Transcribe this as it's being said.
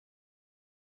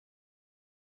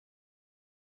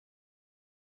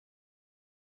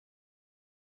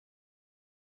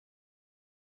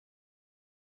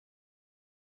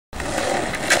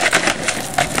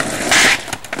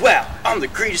I'm the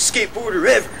greatest skateboarder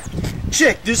ever.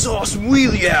 Check this awesome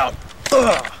wheelie out.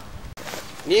 Ugh.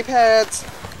 Knee pads,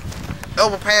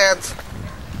 elbow pads,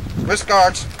 wrist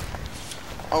guards.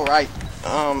 Alright,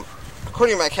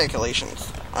 according to my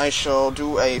calculations, I shall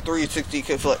do a 360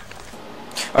 kickflip.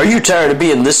 Are you tired of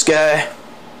being this guy?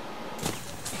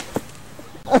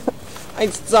 I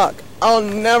suck. I'll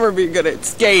never be good at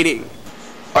skating.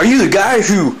 Are you the guy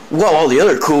who, while all the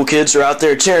other cool kids are out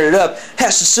there tearing it up,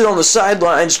 has to sit on the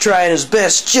sidelines trying his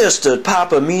best just to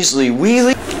pop a measly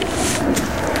wheelie?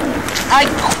 I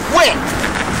quit!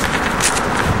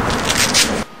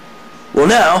 Well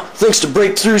now, thanks to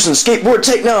breakthroughs in skateboard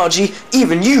technology,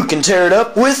 even you can tear it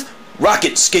up with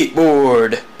Rocket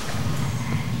Skateboard.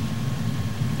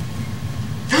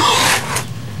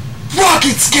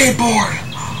 Rocket Skateboard!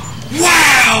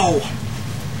 Wow!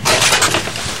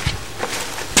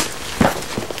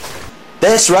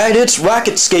 That's right, it's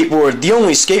Rocket Skateboard, the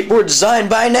only skateboard designed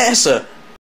by NASA.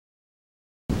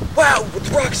 Wow, with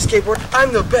Rocket Skateboard,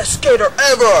 I'm the best skater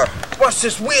ever! Watch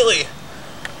this wheelie!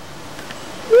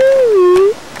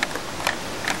 Woo!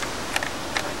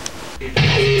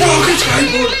 Rocket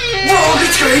Skateboard!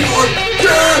 Rocket Skateboard!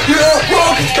 Yeah, yeah!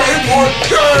 Rocket Skateboard!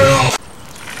 Yeah!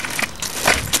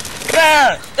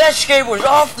 Man, that skateboard's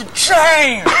off the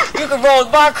chain! You can roll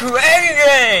with my crew any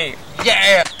day!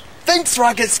 Yeah! Thanks,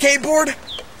 Rocket Skateboard!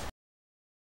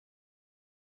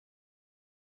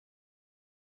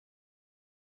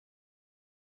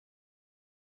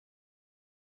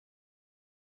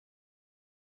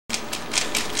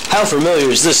 How familiar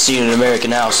is this scene in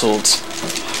American households?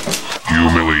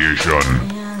 Humiliation.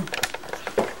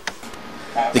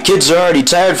 The kids are already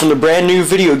tired from the brand new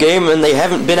video game and they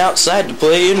haven't been outside to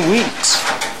play in weeks.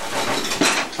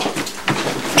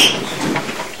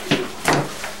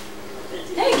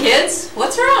 Hey kids,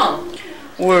 what's wrong?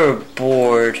 We're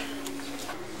bored.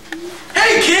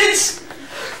 Hey kids!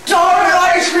 Donut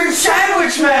ice cream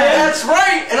sandwich, man! That's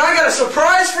right, and I got a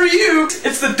surprise for you!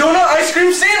 It's the donut ice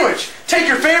cream sandwich! Take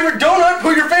your favorite donut,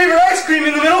 put your favorite ice cream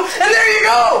in the middle, and there you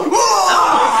go!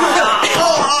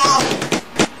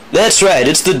 That's right,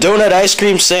 it's the Donut Ice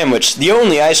Cream Sandwich, the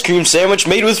only ice cream sandwich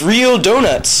made with real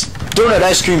donuts. Donut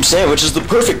Ice Cream Sandwich is the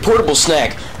perfect portable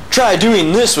snack. Try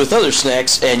doing this with other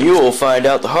snacks, and you'll find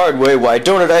out the hard way why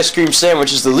Donut Ice Cream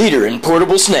Sandwich is the leader in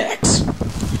portable snacks.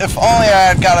 If only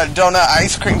I had got a donut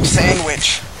ice cream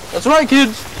sandwich. That's right,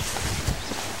 kids.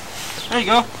 There you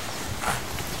go.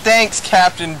 Thanks,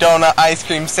 Captain Donut Ice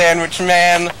Cream Sandwich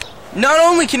Man. Not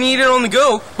only can you eat it on the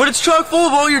go, but it's chock full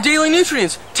of all your daily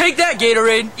nutrients. Take that,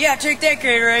 Gatorade. Yeah, take that,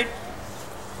 Gatorade.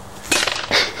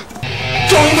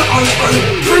 Donut ice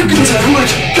cream freaking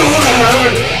sandwich. Gotta have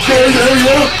it. Yeah.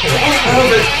 Gotta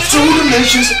have it. So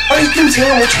delicious. Ice cream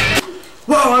sandwich.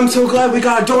 Wow, I'm so glad we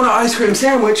got a donut ice cream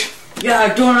sandwich.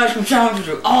 Yeah, donut ice cream sandwiches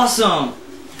are awesome.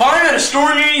 Find at a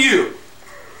store near you.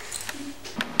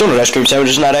 Donut Ice Cream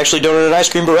Sandwich is not actually donut and ice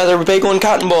cream, but rather bagel and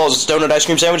cotton balls. Donut Ice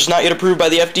Cream Sandwich is not yet approved by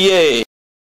the FDA.